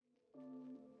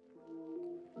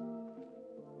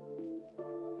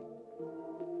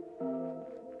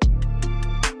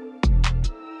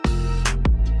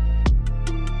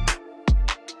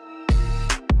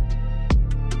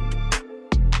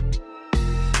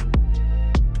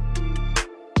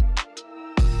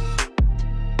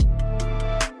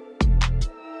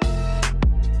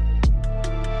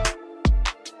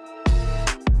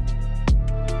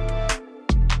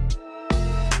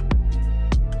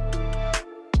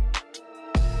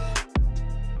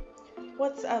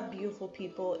What's up, beautiful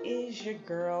people? It is your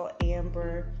girl,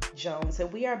 Amber Jones,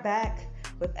 and we are back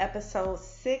with episode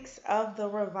 6 of the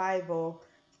revival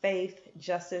Faith,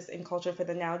 Justice, and Culture for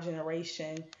the Now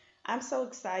Generation. I'm so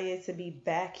excited to be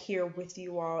back here with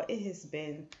you all. It has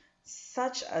been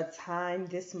such a time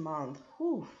this month.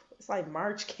 Whew, it's like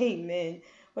March came in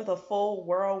with a full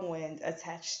whirlwind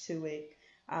attached to it.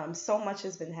 So much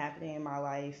has been happening in my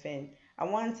life, and I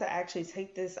wanted to actually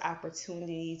take this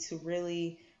opportunity to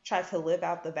really try to live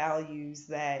out the values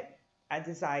that I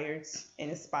desired and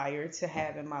aspired to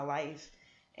have in my life,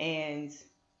 and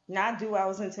not do what I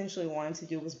was intentionally wanting to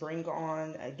do was bring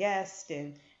on a guest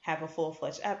and have a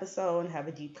full-fledged episode and have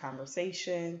a deep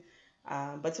conversation.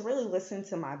 But to really listen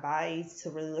to my body,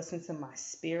 to really listen to my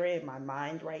spirit, my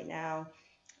mind right now,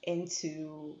 and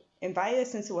to invite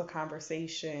us into a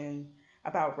conversation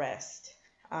about rest.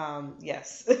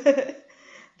 Yes,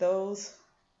 those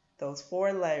those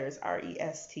four letters,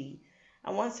 REST. I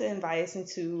want to invite us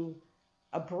into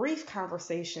a brief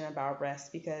conversation about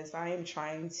rest because I am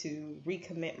trying to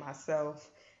recommit myself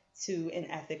to an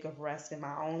ethic of rest in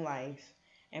my own life.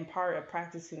 And part of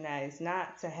practicing that is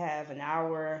not to have an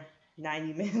hour,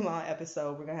 90-minute long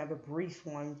episode. We're going to have a brief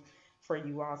one for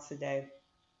you all today.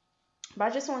 But I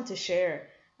just want to share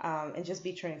and just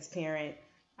be transparent.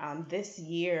 This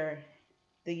year,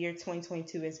 the year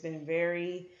 2022, has been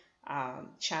very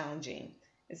challenging.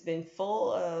 It's been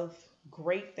full of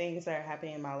great things that are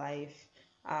happening in my life,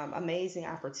 amazing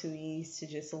opportunities to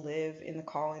just live in the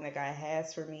calling that God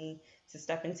has for me, to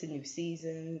step into new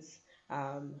seasons.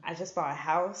 I just bought a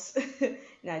house and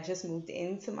I just moved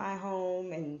into my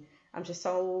home, and I'm just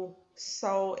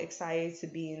so excited to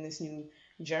be in this new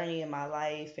journey in my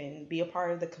life and be a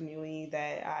part of the community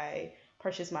that I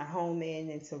purchased my home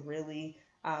in, and to really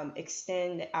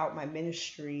extend out my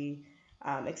ministry,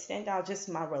 extend out just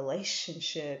my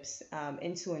relationships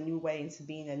into a new way, into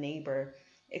being a neighbor.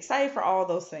 Excited for all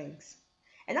those things.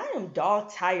 And I am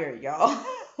dog tired, y'all.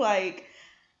 Like,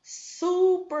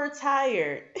 super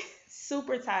tired.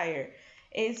 Super tired.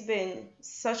 It's been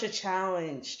such a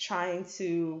challenge trying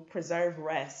to preserve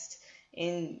rest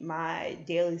in my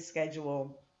daily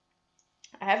schedule.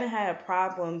 I haven't had a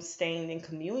problem staying in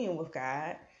communion with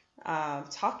God,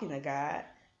 talking to God,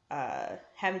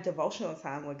 having devotional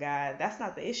time with God. That's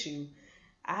not the issue.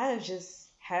 I have just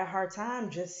had a hard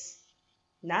time just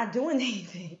not doing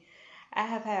anything. I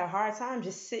have had a hard time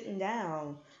just sitting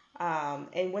down.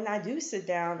 And when I do sit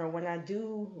down, or when I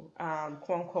do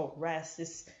quote unquote rest,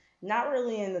 it's not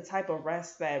really in the type of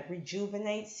rest that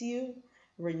rejuvenates you,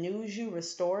 renews you,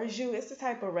 restores you. It's the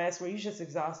type of rest where you're just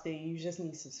exhausted, you just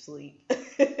need some sleep.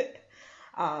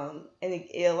 And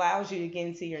it allows you to get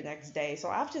into your next day. So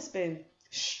I've just been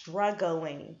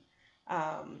struggling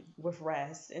with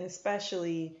rest, and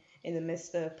especially in the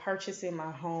midst of purchasing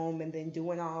my home and then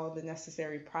doing all the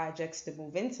necessary projects to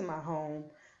move into my home.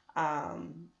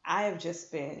 I have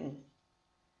just been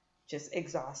just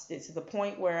exhausted to the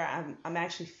point where I'm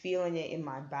actually feeling it in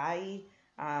my body.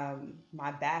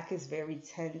 My back is very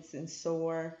tense and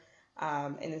sore.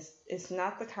 And it's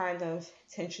not the kind of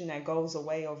tension that goes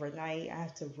away overnight. I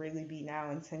have to really be now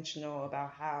intentional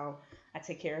about how I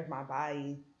take care of my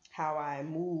body, how I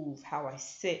move, how I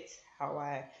sit, how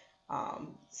I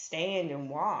stand and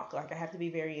walk. Like, I have to be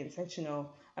very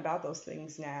intentional about those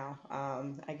things now.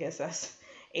 I guess that's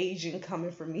aging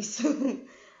coming for me soon.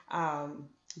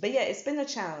 But yeah, it's been a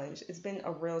challenge. It's been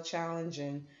a real challenge.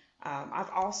 And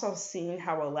I've also seen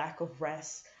how a lack of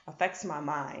rest affects my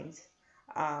mind.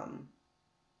 Um,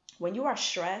 when you are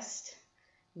stressed,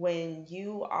 when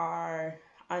you are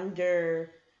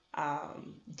under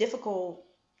difficult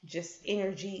just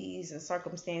energies and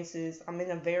circumstances, I'm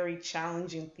in a very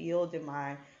challenging field in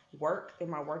my work, in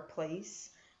my workplace.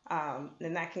 And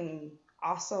that can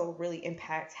also really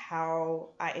impact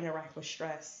how I interact with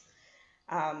stress.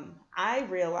 I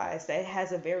realize that it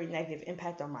has a very negative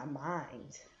impact on my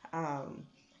mind. Um,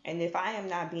 and if I am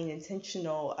not being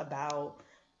intentional about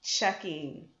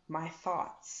checking my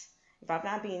thoughts, if I'm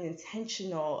not being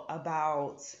intentional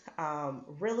about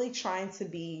really trying to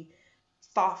be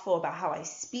thoughtful about how I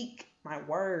speak my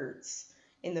words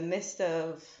in the midst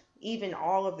of even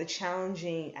all of the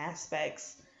challenging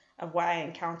aspects of what I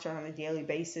encounter on a daily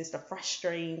basis, the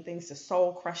frustrating things, the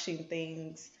soul crushing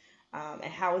things, and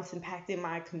how it's impacting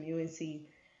my community.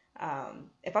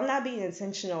 If I'm not being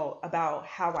intentional about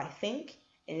how I think,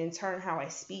 and in turn how I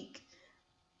speak,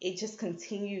 it just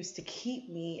continues to keep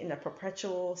me in a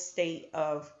perpetual state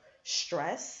of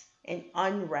stress and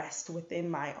unrest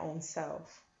within my own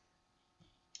self.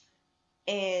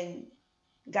 And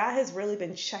God has really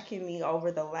been checking me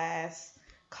over the last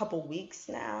couple weeks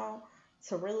now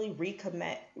to really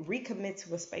recommit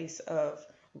to a space of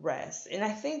rest. And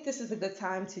I think this is a good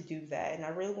time to do that. And I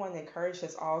really want to encourage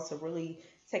us all to really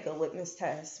take a litmus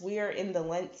test. We are in the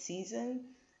Lent season.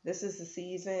 This is the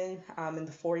season in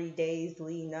the 40 days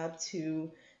leading up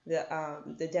to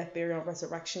the death, burial, and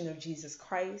resurrection of Jesus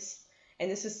Christ. And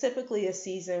this is typically a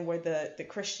season where the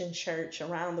Christian church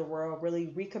around the world really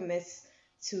recommits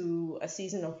to a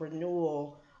season of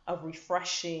renewal, of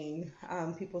refreshing.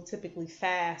 People typically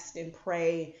fast and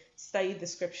pray, study the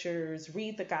scriptures,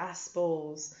 read the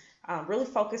gospels, really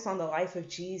focus on the life of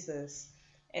Jesus.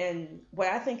 And what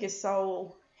I think is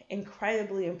so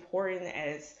incredibly important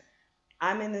as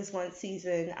I'm in this one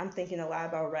season, I'm thinking a lot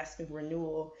about rest and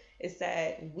renewal, is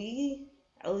that we,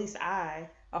 at least I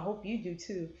hope you do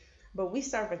too, but we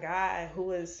serve a God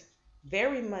who is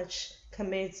very much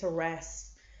committed to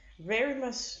rest, very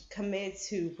much committed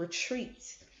to retreat,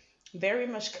 very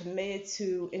much committed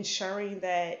to ensuring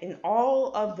that in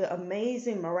all of the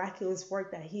amazing, miraculous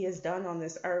work that he has done on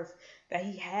this earth, that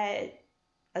he had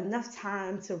enough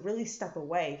time to really step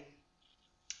away,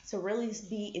 to really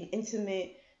be in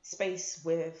intimate space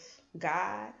with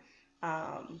God,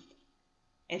 um,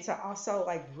 and to also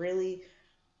like really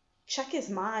check his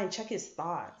mind, check his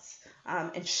thoughts,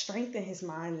 and strengthen his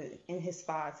mind and his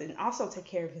thoughts, and also take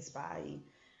care of his body.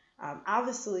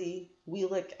 Obviously, we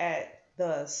look at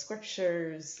the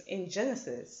scriptures in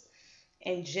Genesis,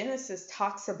 and Genesis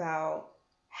talks about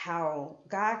how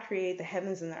God created the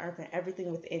heavens and the earth and everything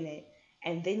within it,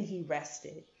 and then he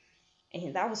rested.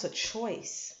 And that was a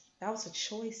choice. That was a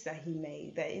choice that he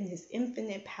made, that in his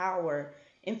infinite power,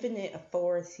 infinite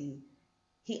authority,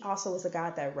 he also is a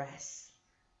God that rests.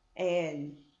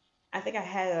 And I think I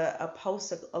had a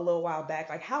post a little while back,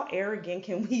 like how arrogant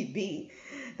can we be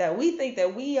that we think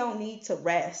that we don't need to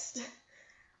rest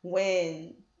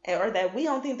when, or that we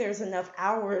don't think there's enough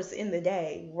hours in the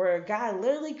day, where God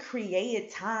literally created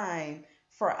time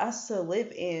for us to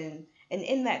live in. And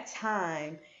in that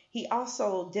time, he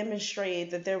also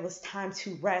demonstrated that there was time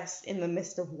to rest in the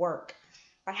midst of work.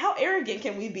 Like, how arrogant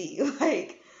can we be?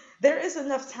 Like, there is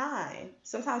enough time.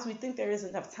 Sometimes we think there is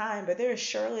enough time, but there is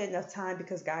surely enough time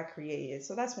because God created.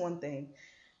 So that's one thing.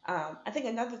 I think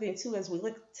another thing, too, as we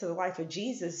look to the life of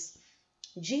Jesus,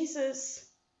 Jesus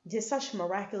did such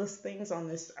miraculous things on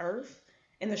this earth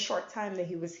in the short time that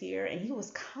he was here, and he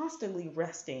was constantly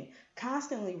resting,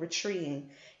 constantly retreating.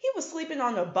 He was sleeping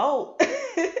on a boat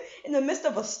in the midst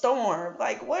of a storm.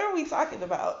 Like, what are we talking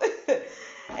about?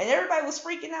 And everybody was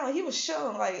freaking out. He was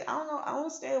chilling. Like, I don't know. I don't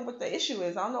understand what the issue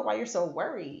is. I don't know why you're so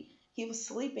worried. He was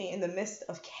sleeping in the midst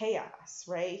of chaos,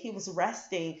 right? He was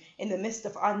resting in the midst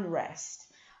of unrest.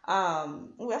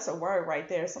 Ooh, that's a word right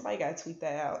there. Somebody got to tweet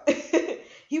that out.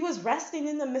 He was resting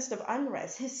in the midst of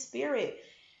unrest. His spirit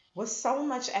was so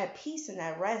much at peace in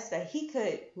that rest that he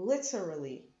could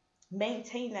literally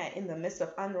maintain that in the midst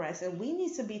of unrest. And we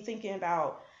need to be thinking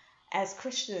about, as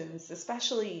Christians,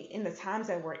 especially in the times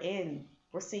that we're in,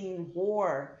 we're seeing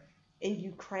war in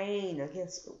Ukraine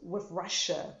against with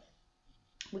Russia.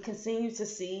 We continue to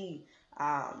see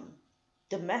um,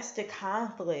 domestic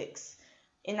conflicts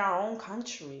in our own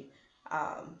country.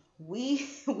 We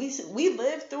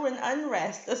lived through an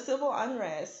unrest, a civil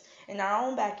unrest in our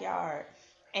own backyard,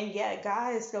 and yet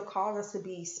God has still called us to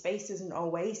be spaces and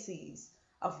oases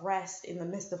of rest in the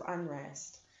midst of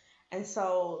unrest. And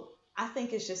so I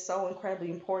think it's just so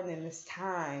incredibly important in this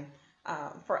time,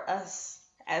 for us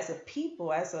as a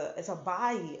people, as a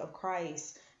body of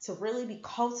Christ, to really be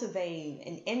cultivating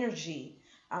an energy,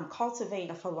 cultivating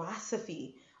a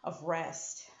philosophy of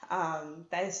rest,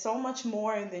 that is so much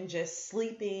more than just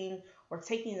sleeping or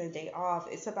taking the day off.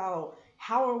 It's about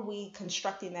how are we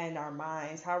constructing that in our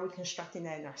minds? How are we constructing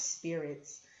that in our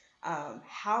spirits?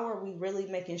 How are we really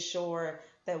making sure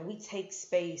that we take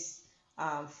space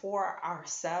for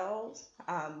ourselves,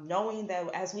 knowing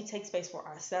that as we take space for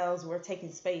ourselves, we're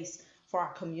taking space for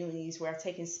our communities, we're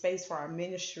taking space for our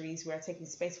ministries, we're taking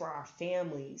space for our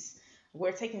families,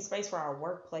 we're taking space for our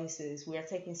workplaces, we're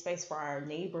taking space for our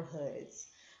neighborhoods.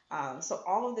 So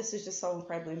all of this is just so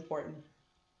incredibly important.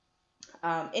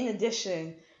 In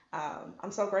addition,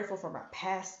 I'm so grateful for my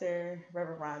pastor,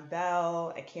 Reverend Ron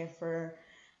Bell at Camphor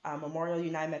Memorial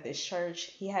United Methodist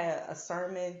Church. He had a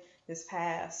sermon this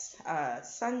past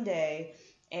Sunday,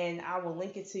 and I will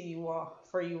link it to you all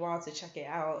for you all to check it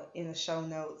out in the show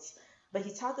notes. But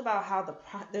he talked about how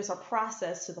there's a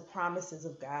process to the promises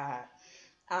of God,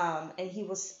 and he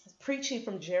was preaching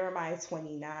from Jeremiah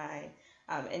 29.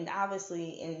 And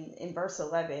obviously in verse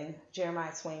 11,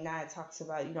 Jeremiah 29 talks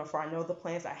about, for I know the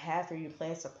plans I have for you,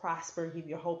 plans to prosper, give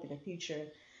you hope in the future.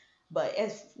 But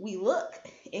if we look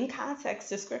in context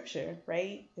to scripture,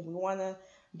 right, if we want to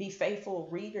be faithful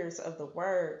readers of the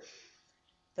word,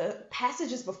 the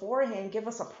passages beforehand give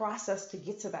us a process to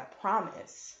get to that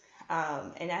promise.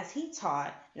 And as he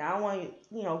taught, now I don't want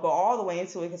to, go all the way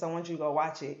into it because I want you to go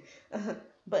watch it.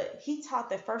 But he taught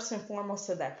that first and foremost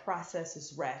to that process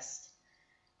is rest.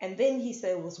 And then he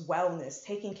said it was wellness,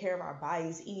 taking care of our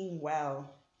bodies, eating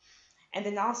well. And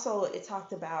then also it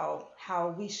talked about how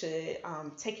we should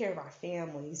take care of our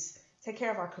families, take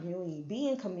care of our community, be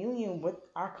in communion with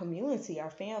our community, our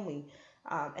family,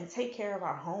 and take care of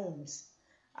our homes.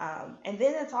 And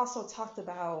then it's also talked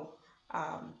about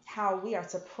how we are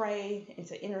to pray and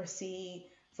to intercede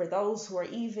for those who are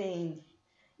even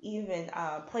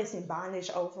placing bondage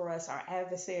over us, our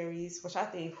adversaries, which I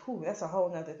think, that's a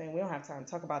whole nother thing. We don't have time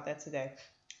to talk about that today.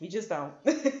 We just don't.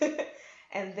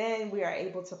 And then we are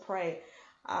able to pray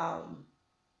um,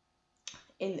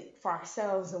 for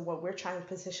ourselves and what we're trying to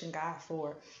position God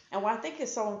for. And what I think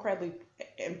is so incredibly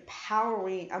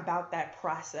empowering about that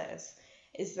process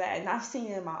is that, and I've seen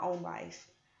it in my own life,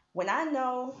 when I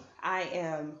know I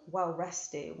am well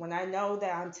rested, when I know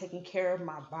that I'm taking care of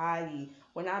my body,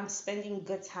 when I'm spending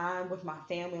good time with my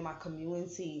family, my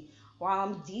community, while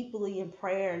I'm deeply in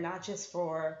prayer, not just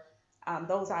for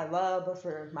those I love, but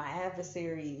for my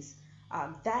adversaries,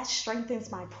 that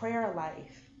strengthens my prayer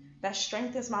life. That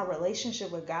strengthens my relationship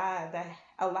with God. That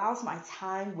allows my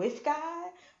time with God,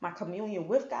 my communion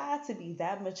with God, to be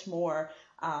that much more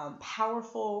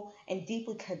powerful and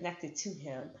deeply connected to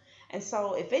Him. And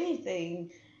so, if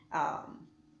anything,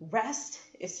 rest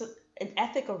is an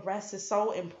ethic of rest is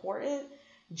so important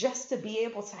just to be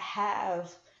able to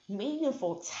have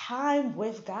meaningful time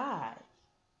with God,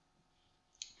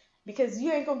 because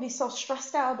you ain't gonna be so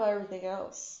stressed out about everything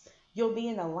else. You'll be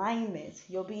in alignment.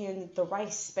 You'll be in the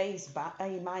right space,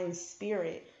 body, mind, and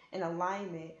spirit, in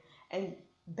alignment, and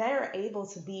better able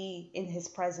to be in His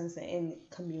presence and in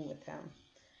commune with Him.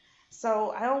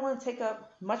 So I don't want to take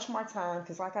up much more time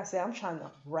because, like I said, I'm trying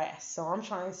to rest. So I'm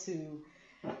trying to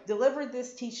deliver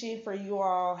this teaching for you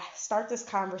all, start this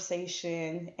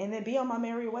conversation, and then be on my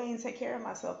merry way and take care of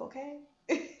myself, okay?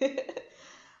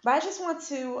 But I just want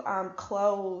to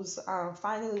close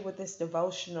finally with this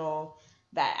devotional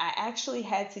that I actually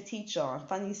had to teach on.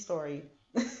 Funny story.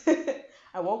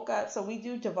 I woke up, so we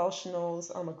do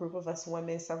devotionals, a group of us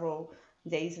women, several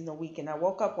days in the week. And I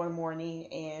woke up one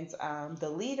morning and the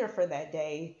leader for that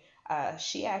day,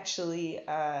 she actually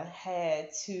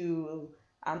had to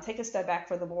take a step back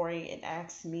for the morning and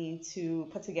ask me to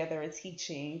put together a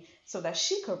teaching so that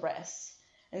she could rest.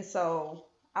 And so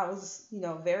I was,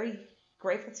 very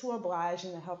grateful to oblige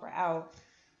and to help her out.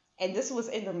 And this was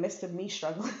in the midst of me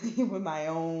struggling with my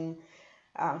own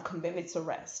commitment to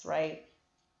rest, right?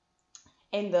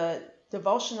 And the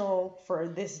devotional for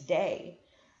this day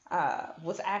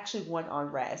was actually one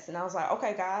on rest. And I was like,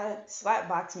 okay, God,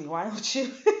 slapbox me. Why don't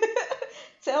you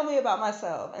tell me about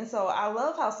myself? And so I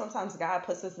love how sometimes God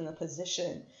puts us in a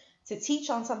position to teach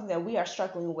on something that we are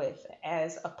struggling with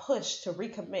as a push to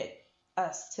recommit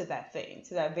us to that thing,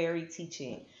 to that very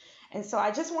teaching. And so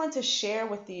I just wanted to share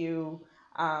with you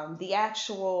the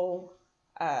actual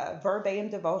verbatim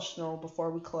devotional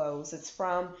before we close. It's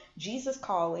from Jesus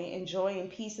Calling, Enjoy and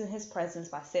Peace in His Presence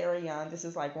by Sarah Young. This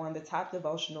is like one of the top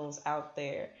devotionals out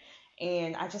there.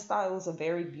 And I just thought it was a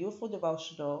very beautiful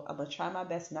devotional. I'm going to try my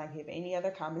best to not give any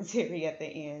other commentary at the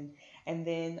end. And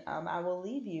then I will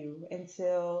leave you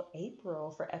until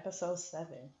April for episode 7.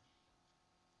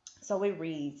 So it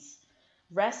reads,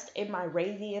 Rest in my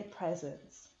radiant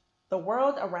presence. The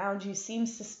world around you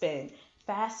seems to spin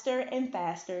faster and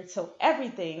faster till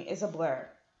everything is a blur.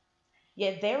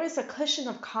 Yet there is a cushion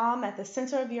of calm at the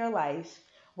center of your life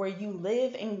where you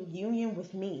live in union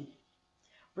with me.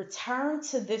 Return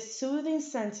to this soothing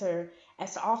center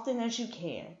as often as you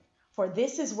can, for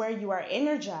this is where you are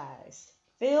energized,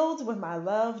 filled with my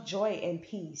love, joy, and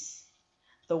peace.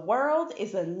 The world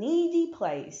is a needy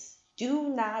place. Do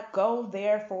not go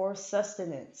there for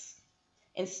sustenance.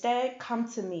 Instead, come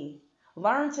to me.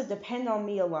 Learn to depend on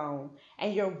me alone,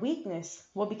 and your weakness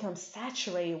will become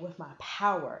saturated with my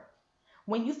power.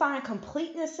 When you find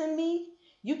completeness in me,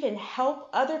 you can help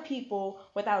other people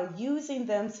without using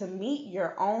them to meet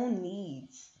your own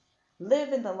needs.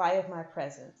 Live in the light of my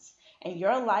presence, and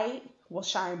your light will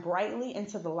shine brightly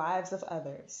into the lives of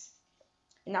others.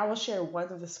 And I will share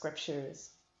one of the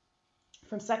scriptures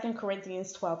from 2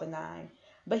 Corinthians 12:9.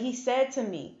 But he said to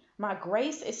me, my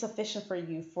grace is sufficient for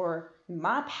you, for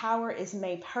my power is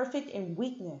made perfect in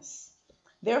weakness.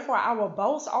 Therefore, I will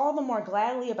boast all the more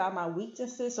gladly about my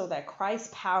weaknesses so that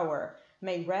Christ's power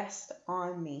may rest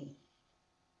on me.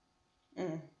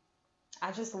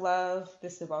 I just love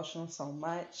this devotional so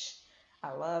much.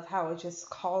 I love how it just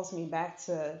calls me back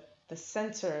to the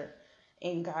center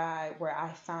in God where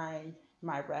I find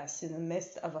my rest in the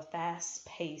midst of a fast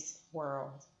paced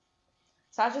world.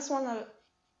 So I just want to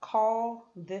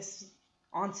call this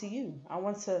onto you. I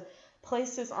want to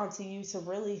place this onto you to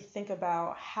really think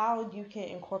about how you can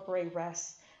incorporate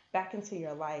rest back into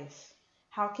your life.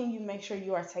 How can you make sure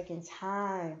you are taking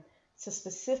time to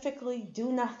specifically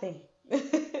do nothing?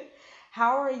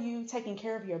 How are you taking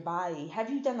care of your body? Have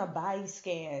you done a body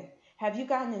scan? Have you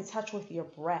gotten in touch with your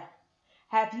breath?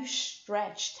 Have you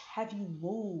stretched? Have you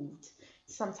moved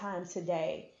sometime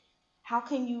today? How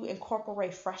can you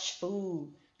incorporate fresh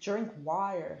food, drink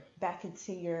water back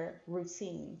into your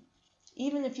routine?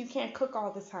 Even if you can't cook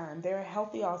all the time, there are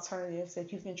healthy alternatives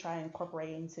that you can try and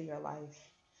incorporate into your life.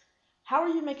 How are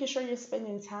you making sure you're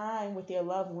spending time with your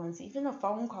loved ones? Even a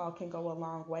phone call can go a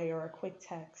long way, or a quick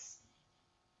text.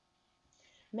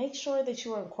 Make sure that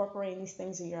you are incorporating these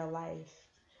things in your life.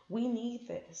 We need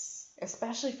this,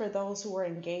 especially for those who are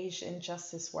engaged in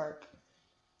justice work.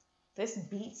 This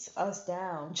beats us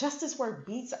down. Justice work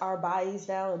beats our bodies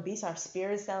down, and beats our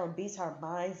spirits down, and beats our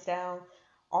minds down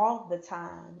all the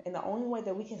time. And the only way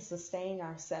that we can sustain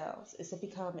ourselves is to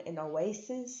become an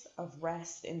oasis of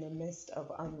rest in the midst of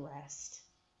unrest.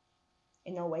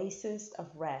 An oasis of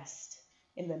rest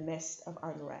in the midst of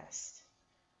unrest.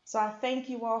 So I thank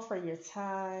you all for your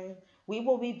time. We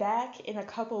will be back in a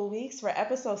couple of weeks for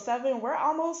episode 7. We're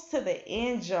almost to the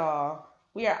end, y'all.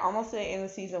 We are almost to the end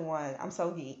of season 1. I'm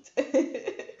so geeked.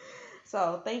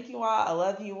 So thank you all. I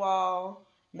love you all.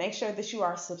 Make sure that you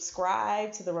are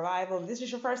subscribed to The Revival. If this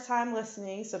is your first time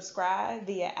listening, subscribe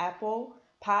via Apple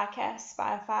Podcasts,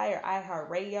 Spotify, or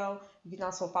iHeartRadio. You can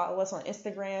also follow us on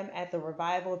Instagram at The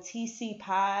Revival TC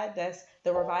Pod. That's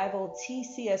The Revival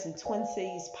TC as in Twin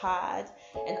Cities Pod.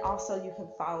 And also you can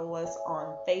follow us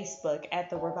on Facebook at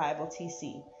The Revival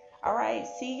TC. All right,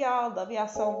 see y'all. Love y'all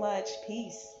so much.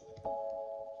 Peace.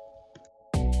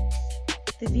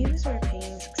 The views or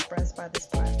opinions expressed by this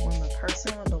platform are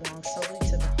personal and belong solely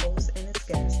to the host and its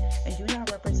guests, and do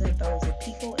not represent those of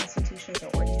people, institutions,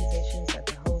 or organizations that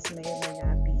the host may or may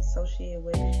not be associated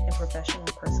with in professional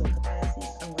or personal